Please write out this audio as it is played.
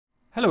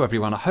Hello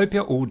everyone, I hope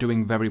you're all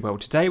doing very well.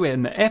 Today we're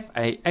in the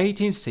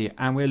FA-18C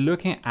and we're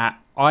looking at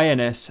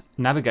INS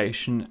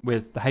navigation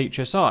with the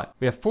HSI.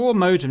 We have four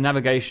modes of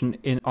navigation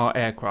in our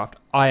aircraft: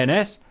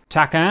 INS,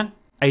 TACAN,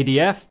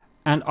 ADF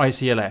and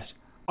ICLS.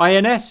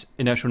 INS,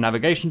 Inertial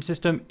Navigation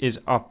System, is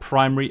our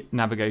primary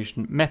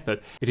navigation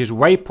method. It is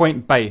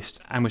waypoint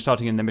based, and we're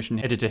starting in the mission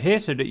editor here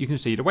so that you can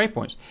see the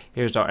waypoints.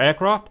 Here's our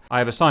aircraft. I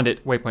have assigned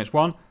it waypoints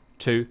 1,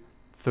 2,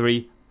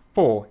 3,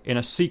 4 in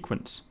a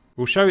sequence.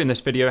 We'll show in this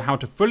video how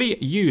to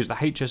fully use the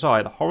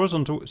HSI, the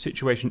Horizontal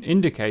Situation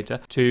Indicator,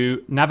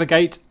 to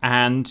navigate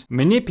and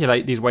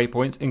manipulate these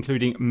waypoints,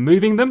 including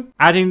moving them,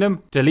 adding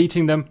them,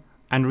 deleting them,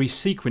 and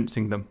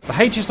resequencing them. The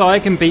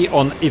HSI can be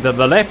on either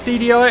the left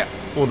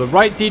DDI or the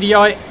right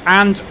DDI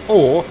and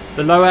or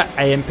the lower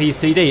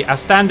AMPCD. As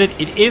standard,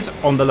 it is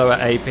on the lower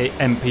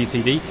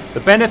AMPCD, the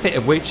benefit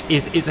of which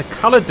is it's a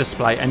colored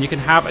display and you can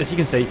have, as you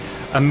can see,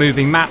 a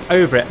moving map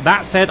over it.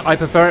 That said, I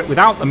prefer it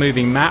without the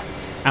moving map,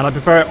 and I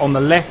prefer it on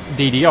the left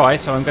DDI,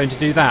 so I'm going to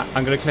do that.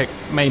 I'm going to click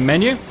Main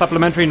Menu,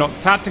 Supplementary Not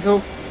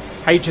Tactical,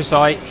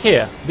 HSI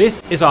here.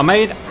 This is our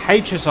main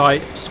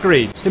HSI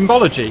screen.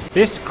 Symbology.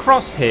 This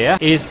cross here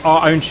is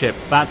our own ship.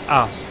 That's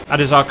us. That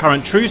is our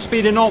current true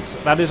speed in knots.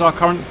 That is our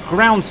current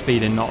ground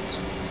speed in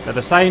knots. They're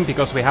the same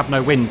because we have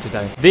no wind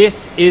today.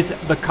 This is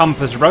the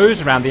compass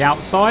rose around the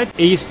outside: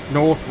 east,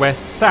 north,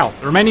 west, south.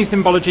 The remaining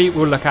symbology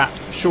we'll look at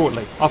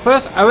shortly. Our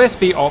first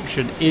OSB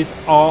option is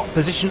our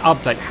position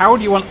update. How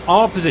do you want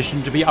our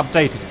position to be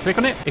updated? Click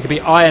on it. It could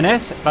be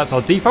INS, that's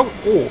our default,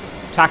 or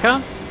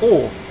TACAN,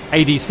 or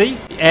ADC,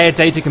 Air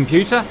Data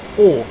Computer,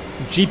 or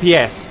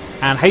GPS,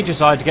 and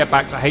HSI to get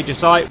back to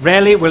HSI.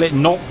 Rarely will it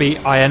not be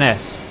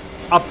INS.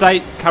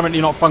 Update,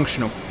 currently not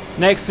functional.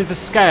 Next is the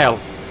scale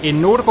in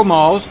nautical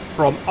miles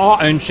from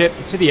our own ship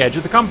to the edge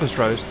of the compass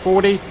rose: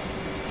 40,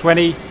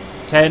 20,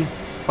 10,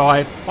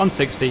 5,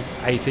 160,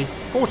 80,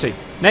 40.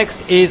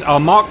 Next is our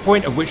mark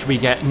point, of which we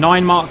get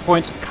 9 mark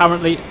points,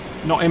 currently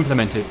not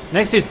implemented.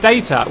 Next is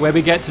data, where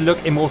we get to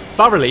look in more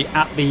thoroughly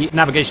at the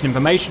navigation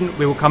information.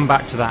 We will come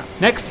back to that.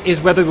 Next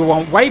is whether we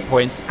want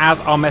waypoints as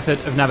our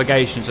method of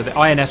navigation, so the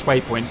INS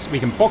waypoints. We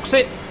can box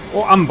it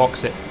or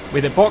unbox it.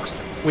 With it boxed,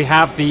 we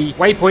have the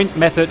waypoint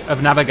method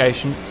of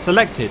navigation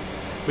selected.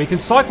 We can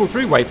cycle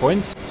through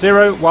waypoints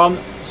 0, 1,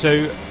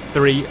 2,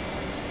 3,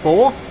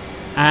 4,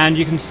 and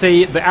you can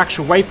see the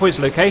actual waypoint's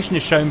location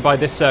is shown by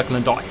this circle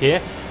and dot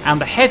here, and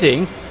the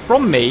heading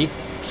from me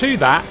to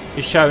that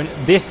is shown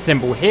this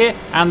symbol here,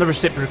 and the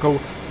reciprocal,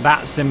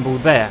 that symbol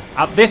there.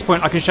 At this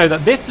point I can show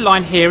that this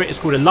line here is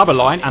called a lubber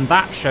line, and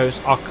that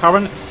shows our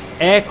current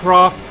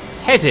aircraft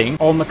heading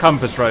on the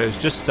compass rose,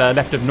 just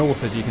left of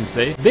north, as you can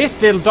see.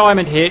 This little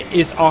diamond here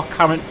is our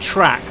current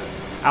track.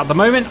 At the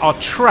moment our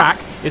track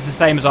is the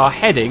same as our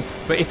heading,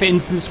 but if for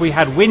instance we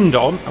had wind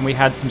on and we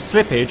had some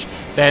slippage,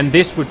 then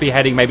this would be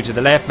heading maybe to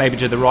the left, maybe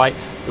to the right.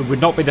 It would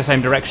not be the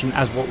same direction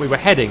as what we were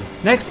heading.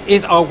 Next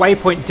is our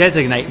waypoint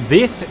designate.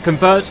 This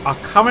converts our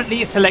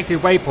currently selected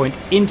waypoint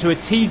into a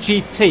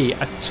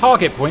TGT, a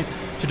target point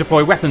to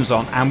deploy weapons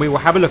on, and we will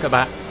have a look at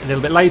that a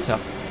little bit later.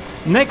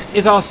 Next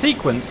is our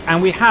sequence,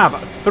 and we have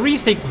 3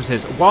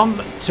 sequences: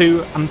 1,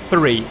 2 and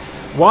 3.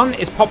 1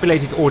 is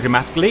populated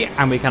automatically,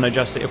 and we can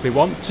adjust it if we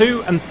want.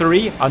 2 and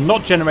 3 are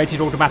not generated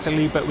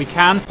automatically, but we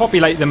can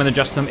populate them and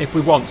adjust them if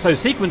we want. So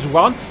sequence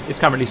 1 is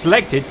currently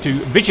selected. To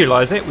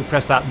visualize it, we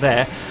press that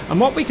there, and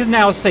what we can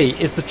now see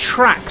is the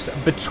tracks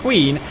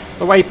between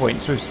the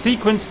waypoints. We've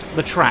sequenced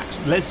the tracks.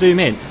 Let's zoom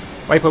in.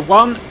 Waypoint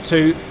 1,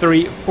 2,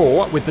 3,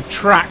 4 with the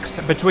tracks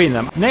between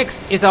them.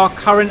 Next is our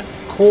current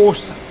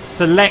course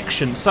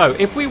selection. So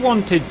if we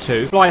wanted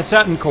to fly a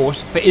certain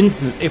course, for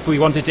instance if we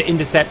wanted to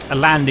intercept a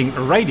landing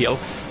radial,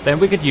 then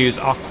we could use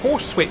our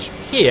course switch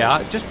here.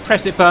 Just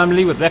press it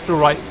firmly with left or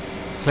right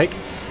click,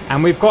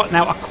 and we've got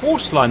now a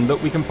course line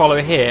that we can follow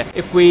here.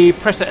 If we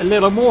press it a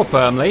little more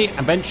firmly,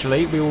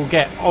 eventually we will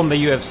get on the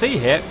UFC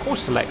here,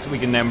 course select. We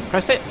can then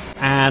press it,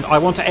 and I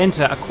want to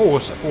enter a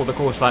course for the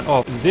course line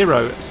of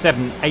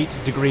 078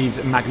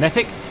 degrees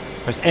magnetic.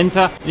 Press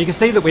enter, and you can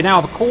see that we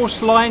now have a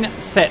course line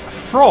set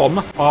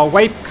from our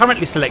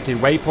currently selected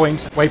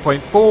waypoints. Waypoint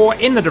 4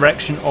 in the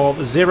direction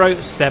of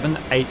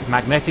 078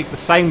 magnetic. The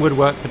same would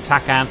work for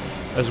TACAN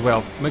as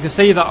well. We can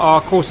see that our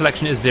course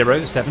selection is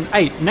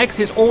 078. Next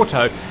is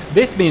auto.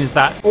 This means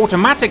that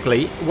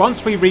automatically,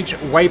 once we reach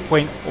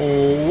waypoint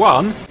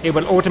 1, it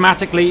will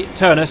automatically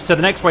turn us to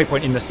the next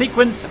waypoint in the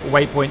sequence,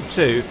 waypoint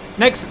 2.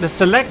 Next, the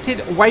selected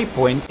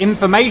waypoint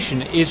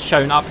information is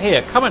shown up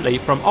here. Currently,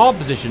 from our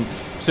position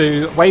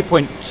to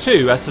waypoint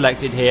 2 as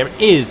selected here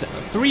is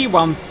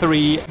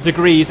 313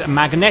 degrees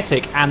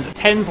magnetic and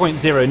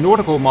 10.0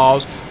 nautical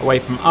miles away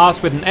from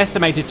us, with an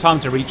estimated time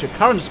to reach a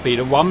current speed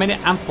of 1 minute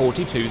and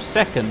 42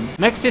 seconds.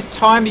 Next is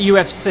time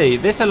UFC.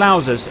 This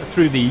allows us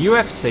through the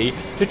UFC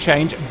to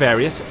change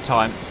various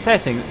time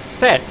settings.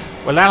 Set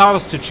will allow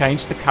us to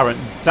change the current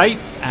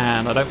dates,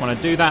 and I don't want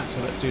to do that,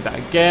 so let's do that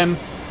again.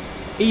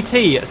 ET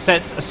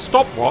sets a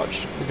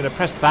stopwatch. We're going to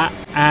press that,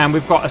 and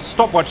we've got a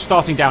stopwatch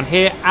starting down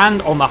here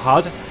and on the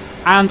HUD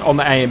and on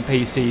the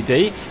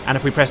AMPCD, and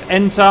if we press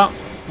enter,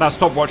 That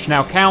stopwatch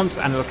now counts,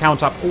 and it'll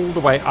count up all the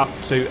way up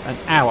to an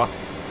hour.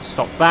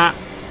 Stop that.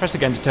 Press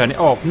again to turn it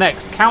off.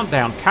 Next,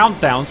 countdown.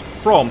 Countdowns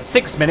from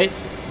 6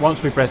 minutes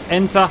once we press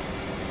enter,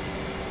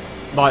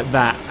 like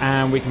that.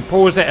 And we can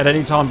pause it at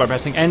any time by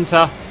pressing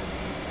enter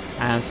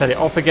and set it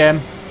off again.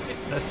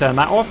 Let's turn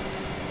that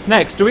off.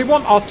 Next, do we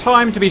want our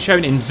time to be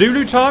shown in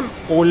Zulu time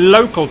or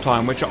local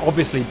time, which are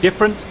obviously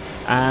different?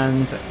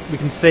 And we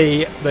can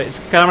see that it's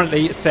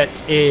currently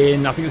set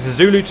in, I think this is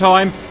Zulu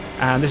time,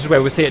 and this is where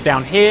we'll see it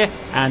down here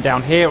and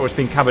down here, or it's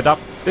been covered up.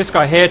 This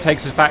guy here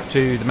takes us back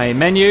to the main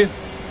menu.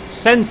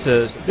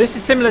 Sensors. This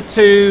is similar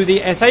to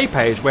the SA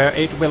page, where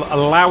it will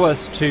allow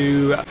us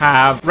to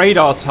have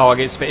radar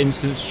targets, for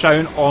instance,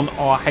 shown on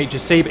our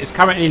HSC, but it's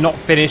currently not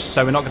finished,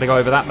 so we're not going to go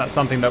over that. That's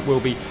something that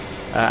will be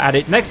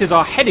added. Next is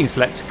our heading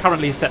select,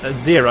 currently set at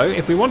 0.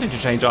 If we wanted to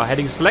change our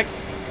heading select,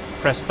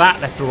 press that,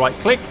 left or right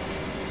click,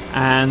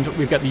 and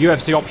we've got the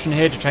UFC option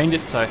here to change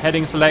it. So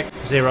heading select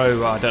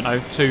 0, I don't know,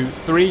 2,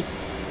 3,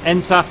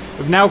 enter.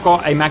 We've now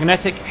got a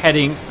magnetic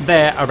heading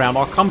there around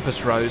our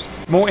compass rose.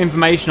 More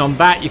information on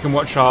that, you can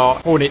watch our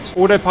Hornet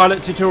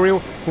autopilot tutorial.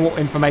 For more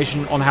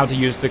information on how to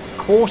use the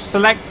course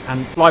select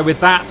and fly with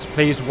that,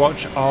 please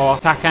watch our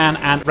TACAN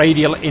and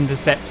radial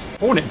intercept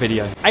Hornet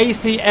video.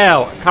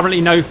 ACL,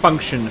 currently no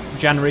function,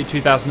 January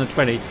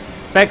 2020.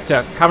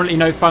 Vector, currently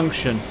no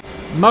function.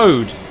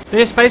 Mode.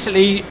 This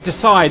basically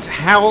decides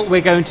how we're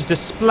going to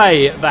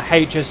display the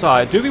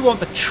HSI. Do we want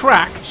the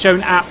track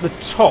shown at the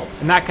top?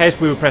 In that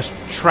case, we will press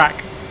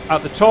track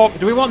at the top.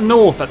 Do we want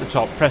north at the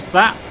top? Press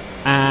that,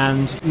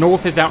 and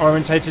north is now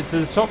orientated to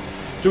the top.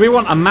 Do we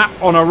want a map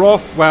on or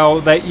off?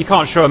 Well, you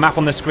can't show a map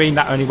on the screen.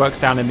 That only works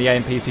down in the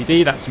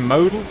AMPCD. That's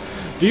modal.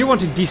 Do you want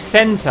to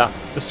decenter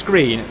the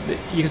screen?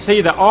 You can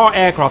see that our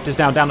aircraft is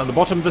now down at the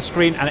bottom of the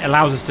screen, and it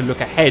allows us to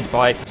look ahead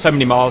by so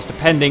many miles,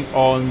 depending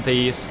on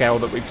the scale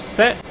that we've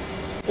set.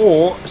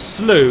 Or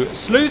slew.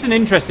 Slew's an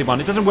interesting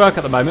one. It doesn't work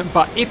at the moment,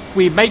 but if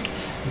we make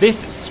this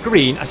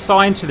screen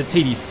assigned to the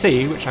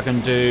TDC, which I can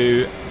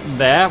do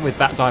there with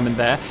that diamond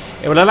there,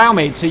 it will allow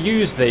me to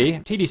use the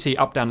TDC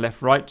up, down,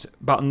 left, right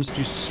buttons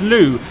to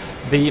slew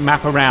the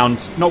map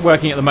around. Not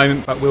working at the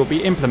moment, but will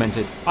be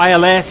implemented.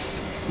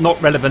 ILS,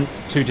 not relevant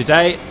to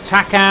today.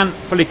 TACAN,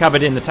 fully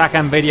covered in the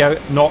TACAN video,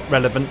 not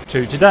relevant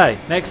to today.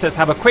 Next, let's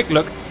have a quick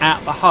look at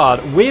the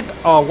HUD.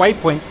 With our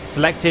waypoint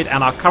selected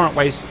and our current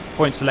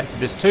waypoint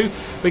selected is 2,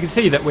 we can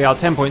see that we are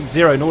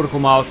 10.0 nautical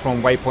miles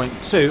from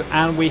waypoint 2,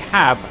 and we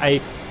have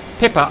a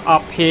pipper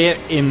up here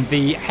in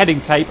the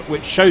heading tape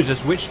which shows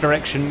us which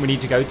direction we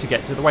need to go to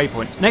get to the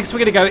waypoint. Next, we're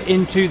going to go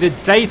into the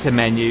data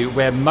menu,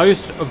 where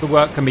most of the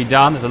work can be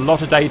done. There's a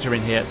lot of data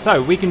in here,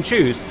 so we can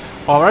choose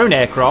our own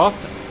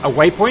aircraft, a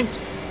waypoint,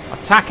 a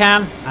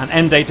TACAN, and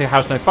end data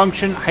has no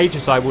function.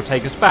 HSI will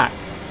take us back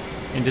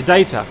into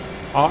data.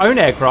 Our own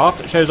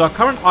aircraft shows our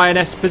current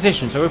INS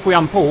position, so if we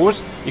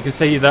unpause, you can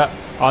see that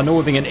our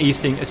northing and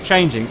easting is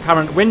changing.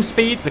 Current wind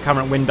speed, the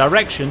current wind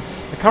direction,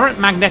 the current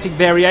magnetic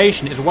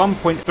variation is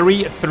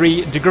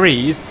 1.33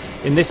 degrees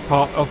in this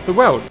part of the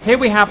world. Here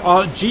we have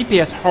our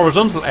GPS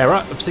horizontal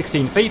error of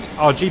 16 feet,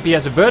 our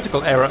GPS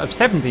vertical error of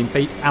 17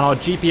 feet, and our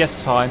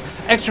GPS time.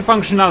 Extra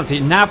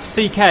functionality, nav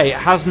CK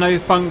has no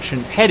function.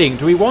 Heading,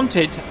 do we want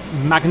it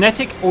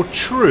magnetic or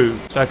true?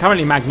 So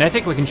currently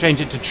magnetic, we can change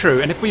it to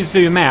true, and if we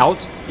zoom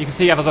out, you can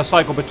see as I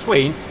cycle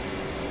between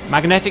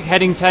magnetic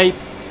heading tape,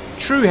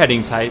 true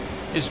heading tape.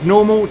 It's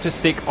normal to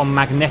stick on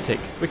magnetic.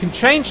 We can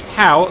change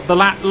how the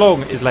lat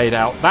long is laid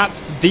out.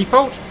 That's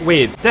default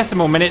with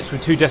decimal minutes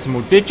with 2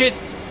 decimal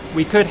digits.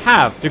 We could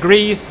have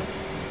degrees,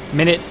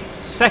 minutes,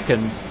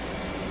 seconds.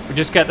 We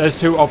just get those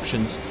 2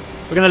 options.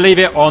 We're going to leave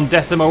it on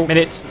decimal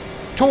minutes.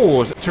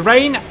 TORS,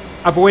 terrain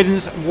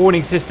avoidance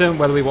warning system,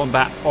 whether we want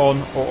that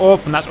on or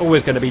off, and that's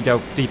always going to be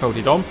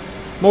defaulted on.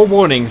 More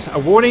warnings. A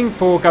warning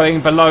for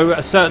going below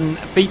a certain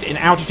feet in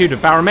altitude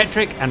of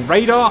barometric and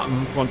radar.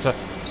 And we want to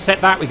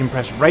set that. We can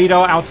press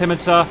radar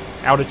altimeter,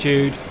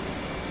 altitude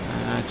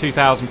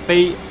 2,000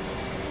 feet,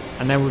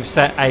 and then we've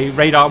set a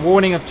radar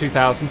warning of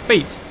 2,000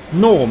 feet.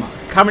 Norm,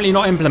 currently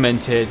not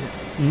implemented.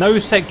 No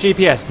sec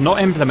GPS,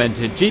 not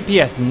implemented.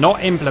 GPS,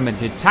 not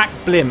implemented. TAC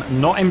blim,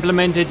 not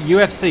implemented.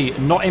 UFC,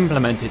 not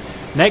implemented.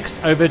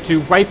 Next, over to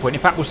waypoint. In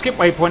fact, we'll skip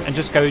waypoint and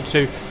just go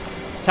to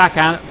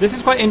TACAN. This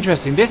is quite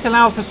interesting. This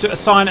allows us to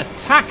assign a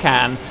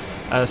TACAN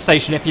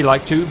station, if you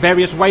like, to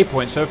various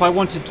waypoints. So if I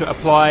wanted to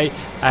apply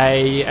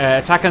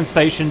a TACAN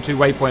station to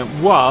waypoint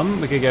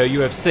 1, we could go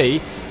UFC,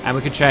 and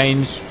we could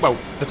change, well,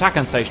 the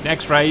TACAN station,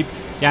 X-ray,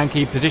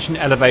 Yankee, position,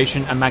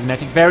 elevation, and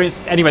magnetic variance.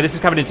 Anyway, this is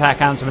covered in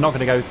TACAN, so we're not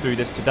going to go through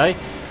this today.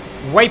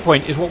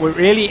 Waypoint is what we're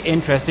really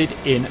interested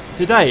in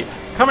today.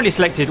 Currently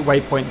selected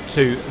waypoint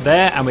 2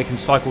 there, and we can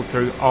cycle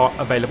through our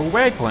available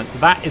waypoints.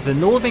 That is the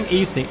northing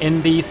easting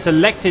in the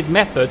selected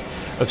method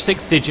of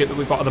 6-digit that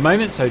we've got at the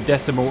moment, so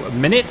decimal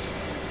minutes.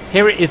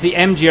 Here is the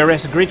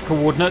MGRS grid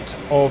coordinate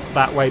of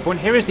that waypoint.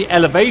 Here is the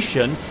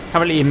elevation,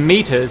 currently in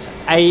meters,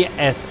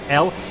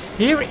 ASL.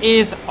 Here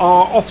is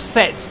our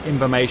offset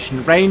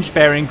information, range,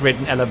 bearing, grid,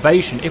 and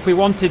elevation. If we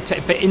wanted to,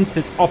 for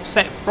instance,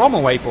 offset from a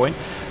waypoint,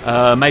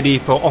 maybe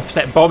for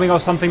offset bombing or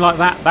something like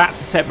that.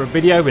 That's a separate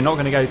video. We're not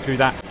going to go through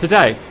that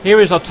today.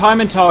 Here is our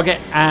time and target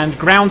and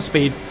ground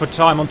speed for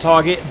time on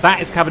target.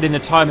 That is covered in the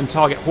time and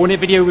target Hornet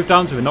video we've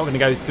done, so we're not going to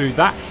go through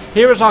that.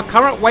 Here is our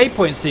current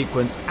waypoint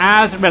sequence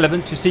as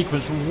relevant to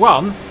sequence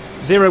 1,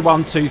 0,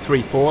 1, 2,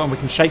 3, 4, and we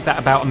can shake that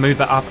about and move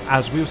that up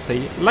as we'll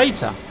see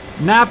later.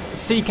 Nav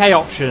CK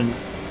option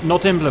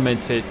not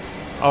implemented.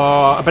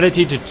 Our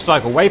ability to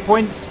cycle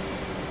waypoints.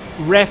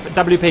 Ref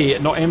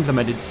WP not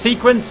implemented.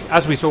 Sequence,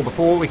 as we saw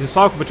before, we can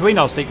cycle between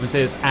our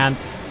sequences, and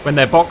when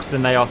they're boxed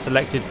then they are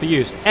selected for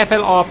use.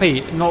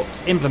 FLRP not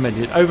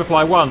implemented.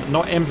 Overfly 1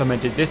 not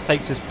implemented. This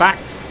takes us back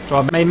to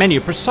our main menu.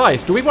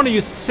 Precise. Do we want to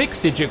use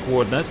 6-digit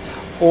coordinates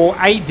or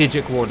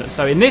 8-digit coordinates?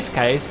 So in this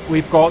case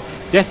we've got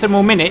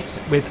decimal minutes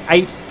with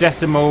 8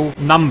 decimal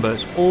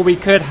numbers, or we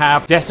could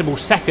have decimal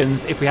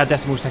seconds if we had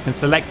decimal seconds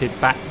selected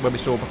back where we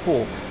saw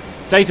before.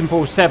 Datum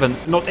pause 7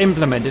 not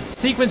implemented.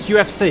 Sequence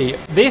UFC.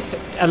 This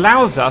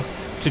allows us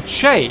to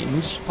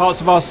change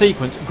parts of our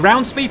sequence.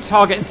 Ground speed,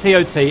 target and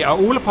TOT are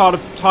all a part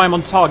of time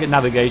on target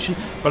navigation.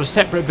 Got a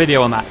separate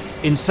video on that.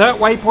 Insert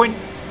waypoint,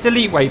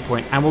 delete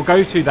waypoint, and we'll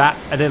go through that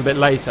a little bit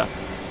later.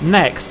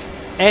 Next,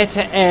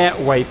 air-to-air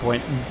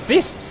waypoint.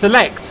 This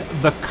selects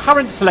the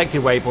current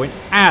selected waypoint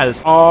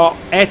as our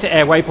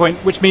air-to-air waypoint,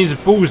 which means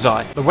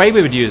bullseye. The way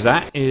we would use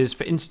that is,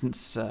 for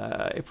instance,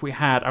 if we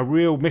had a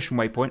real mission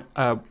waypoint,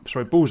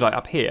 bullseye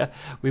up here,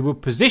 we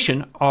would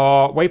position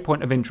our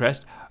waypoint of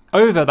interest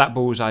over that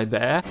bullseye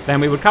there.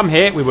 Then we would come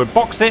here, we would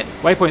box it.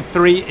 Waypoint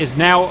 3 is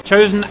now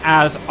chosen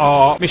as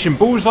our mission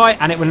bullseye,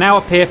 and it will now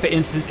appear, for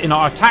instance, in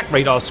our attack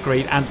radar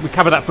screen, and we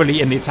cover that fully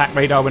in the attack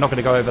radar. We're not going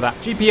to go over that.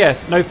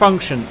 GPS, no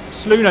function.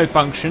 SLU, no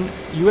function.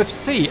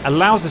 UFC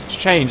allows us to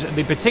change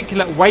the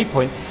particular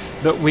waypoint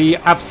that we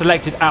have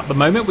selected at the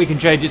moment. We can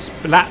change its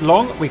lat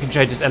long, we can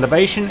change its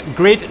elevation.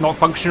 Grid, not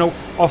functional.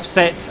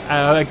 Offset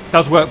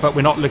does work, but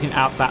we're not looking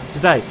at that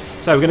today.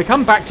 So we're going to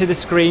come back to the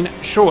screen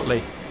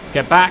shortly.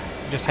 Get back.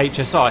 Just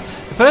HSI.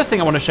 The first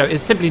thing I want to show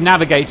is simply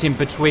navigating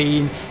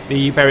between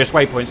the various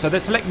waypoints. So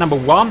let's select number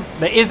 1.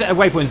 There is a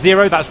waypoint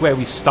 0. That's where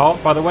we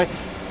start, by the way.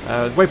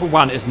 Waypoint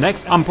 1 is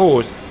next.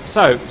 Unpause.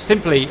 So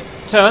simply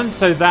turn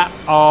so that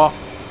our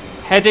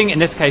heading, in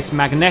this case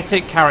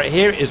magnetic caret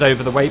here, is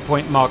over the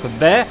waypoint marker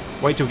there.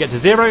 Wait till we get to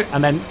 0,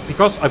 and then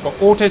because I've got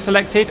auto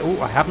selected,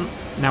 I haven't,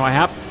 now I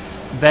have,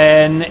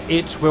 then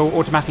it will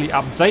automatically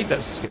update.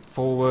 Let's skip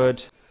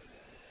forward.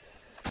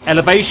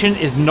 Elevation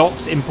is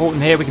not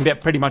important here. We can be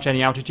at pretty much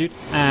any altitude.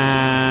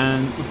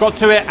 And we've got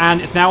to it,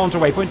 and it's now onto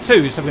waypoint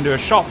 2. So we're going to do a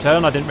sharp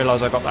turn. I didn't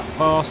realise I got that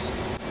fast.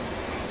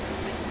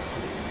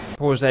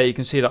 Pause there. You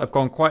can see that I've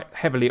gone quite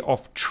heavily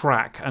off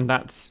track, and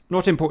that's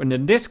not important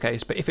in this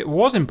case. But if it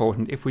was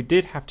important, if we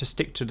did have to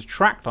stick to the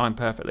track line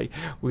perfectly,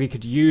 we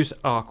could use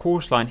our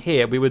course line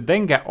here. We would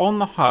then get on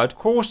the HUD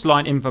course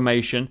line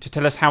information to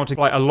tell us how to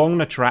fly along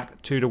the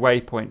track to the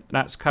waypoint.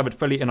 That's covered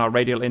fully in our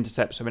radial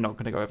intercept, so we're not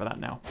going to go over that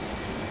now.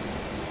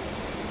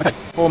 Okay,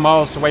 4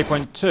 miles to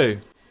waypoint 2.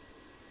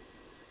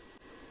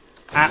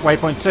 At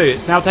waypoint 2,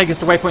 it's now taken us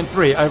to waypoint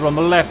 3 over on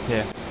the left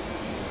here.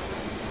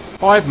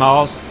 5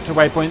 miles to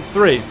waypoint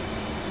 3.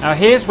 Now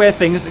here's where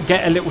things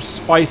get a little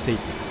spicy.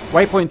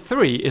 Waypoint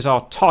 3 is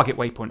our target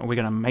waypoint, or we're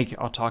going to make it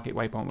our target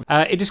waypoint.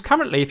 It is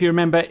currently, if you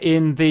remember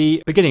in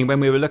the beginning when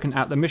we were looking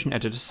at the mission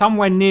editor,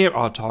 somewhere near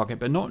our target,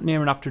 but not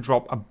near enough to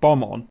drop a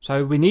bomb on.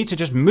 So we need to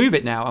just move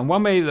it now. And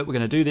one way that we're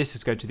going to do this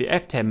is go to the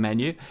F10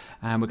 menu,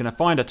 and we're going to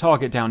find a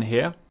target down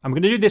here. And we're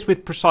going to do this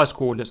with precise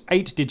coordinates,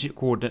 8-digit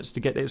coordinates,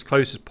 to get it as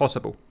close as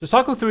possible. To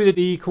cycle through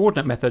the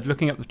coordinate method,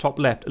 looking at the top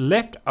left,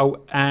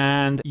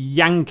 and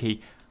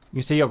Yankee. You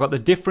can see I've got the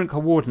different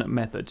coordinate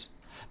methods.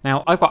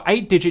 Now, I've got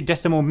 8-digit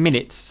decimal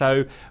minutes, so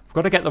we've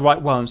got to get the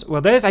right ones. Well,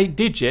 there's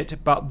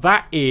 8-digit, but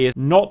that is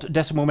not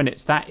decimal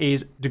minutes. That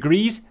is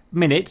degrees,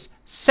 minutes,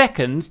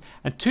 seconds,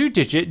 and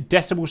 2-digit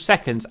decimal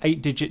seconds,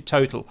 8-digit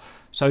total.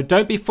 So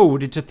don't be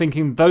fooled into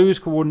thinking those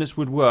coordinates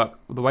would work.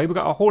 The way we've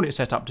got our Hornet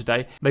set up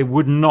today, they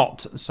would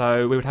not.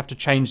 So we would have to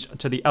change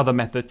to the other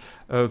method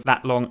of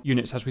lat long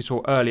units as we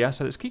saw earlier.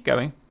 So let's keep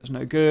going. There's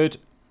no good,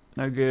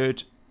 no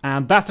good.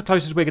 And that's the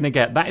closest we're going to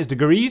get. That is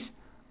degrees,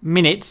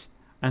 minutes,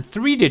 and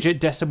 3-digit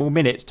decimal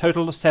minutes,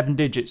 total of 7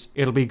 digits.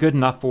 It'll be good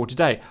enough for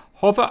today.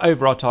 Hover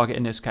over our target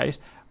in this case.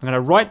 I'm going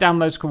to write down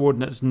those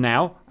coordinates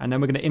now, and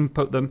then we're going to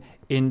input them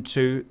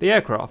into the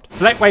aircraft.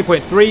 Select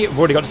waypoint 3, I've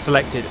already got it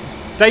selected.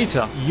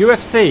 Data,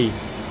 UFC,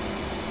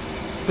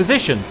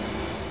 position,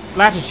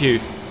 latitude,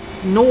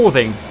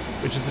 northing,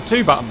 which is the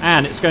 2 button,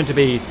 and it's going to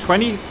be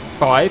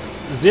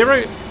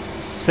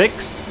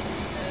 2506.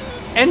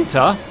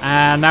 Enter,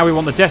 and now we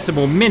want the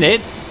decimal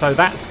minutes, so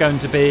that's going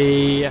to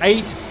be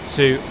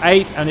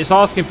 828, and it's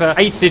asking for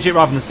 8-digit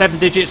rather than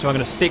 7-digit, so I'm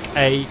going to stick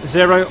a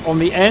 0 on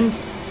the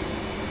end.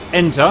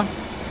 Enter.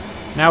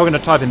 Now we're going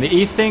to type in the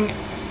easting.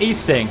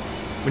 Easting.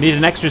 We need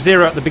an extra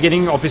 0 at the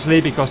beginning,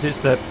 obviously, because it's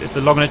the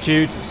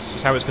longitude. This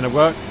is how it's going to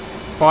work.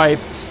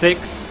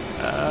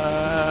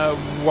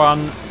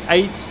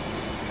 5618.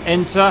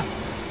 Enter.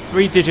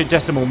 3-digit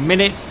decimal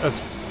minute of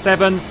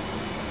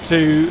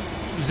 720.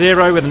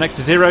 0 with the next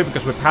to 0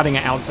 because we're padding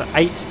it out to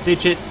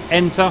 8-digit.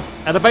 Enter.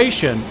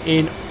 Elevation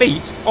in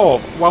feet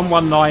of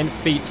 119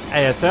 feet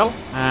ASL.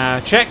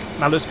 Check.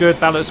 That looks good.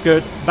 That looks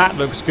good. That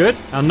looks good.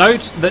 Now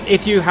note that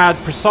if you had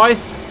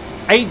precise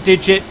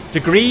 8-digit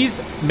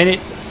degrees,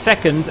 minutes,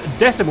 seconds,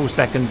 decimal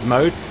seconds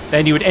mode,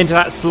 then you would enter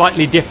that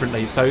slightly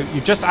differently. So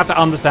you just have to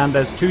understand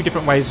there's two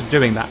different ways of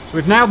doing that. So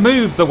we've now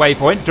moved the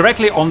waypoint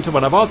directly onto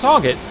one of our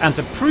targets. And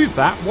to prove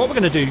that, what we're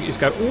going to do is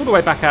go all the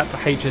way back out to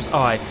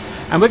HSI.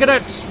 And we're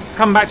going to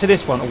come back to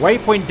this one, a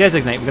waypoint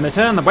designate. We're going to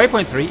turn the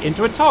waypoint 3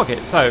 into a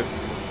target. So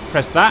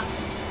press that,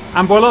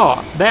 and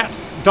voila, that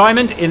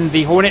diamond in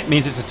the Hornet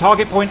means it's a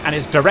target point, and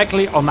it's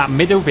directly on that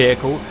middle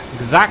vehicle,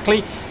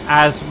 exactly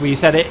as we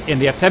set it in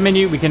the F10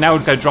 menu. We can now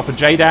go drop a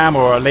JDAM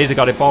or a laser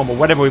guided bomb or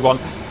whatever we want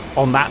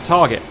on that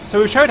target. So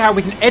we've showed how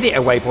we can edit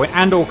a waypoint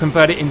and or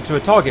convert it into a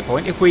target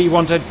point. If we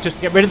want to just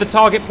get rid of the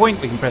target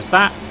point, we can press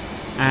that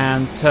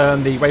and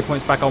turn the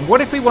waypoints back on. What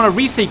if we want to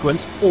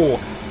resequence or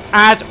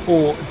add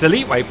or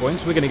delete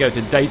waypoints? We're going to go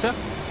to data,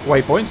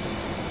 waypoints.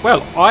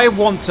 Well, I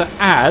want to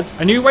add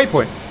a new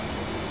waypoint.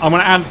 I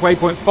want to add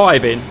waypoint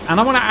 5 in, and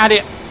I want to add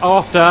it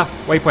after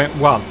waypoint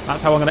 1.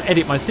 That's how I'm going to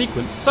edit my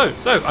sequence. So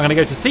I'm going to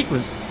go to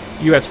sequence,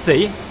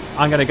 UFC.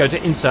 I'm going to go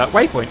to insert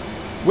waypoint.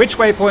 Which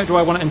waypoint do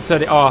I want to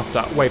insert it after?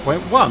 Waypoint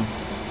 1.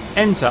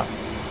 Enter.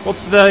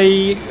 What's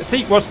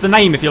the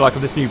name, if you like,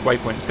 of this new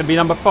waypoint? It's going to be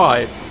number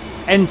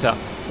 5. Enter.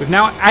 We've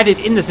now added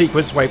in the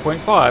sequence waypoint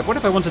 5. What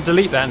if I want to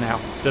delete that now?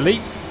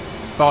 Delete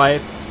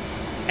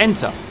 5.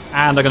 Enter.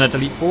 And I'm going to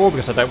delete 4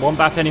 because I don't want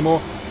that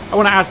anymore. I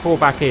want to add 4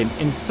 back in.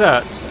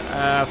 Insert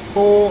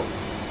 4.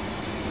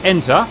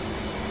 Enter.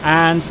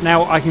 And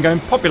now I can go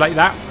and populate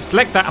that,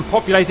 select that and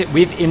populate it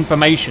with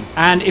information.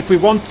 And if we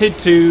wanted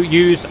to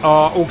use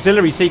our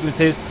auxiliary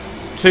sequences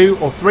 2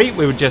 or 3,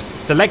 we would just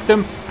select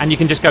them, and you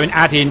can just go and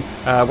add in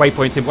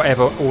waypoints in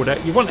whatever order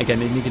you want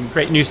again, and you can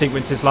create new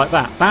sequences like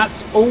that.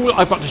 That's all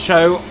I've got to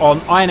show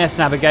on INS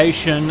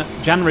navigation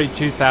January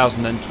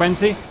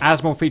 2020.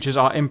 As more features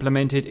are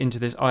implemented into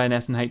this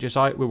INS and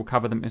HSI, we will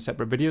cover them in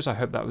separate videos. I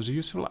hope that was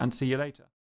useful, and see you later.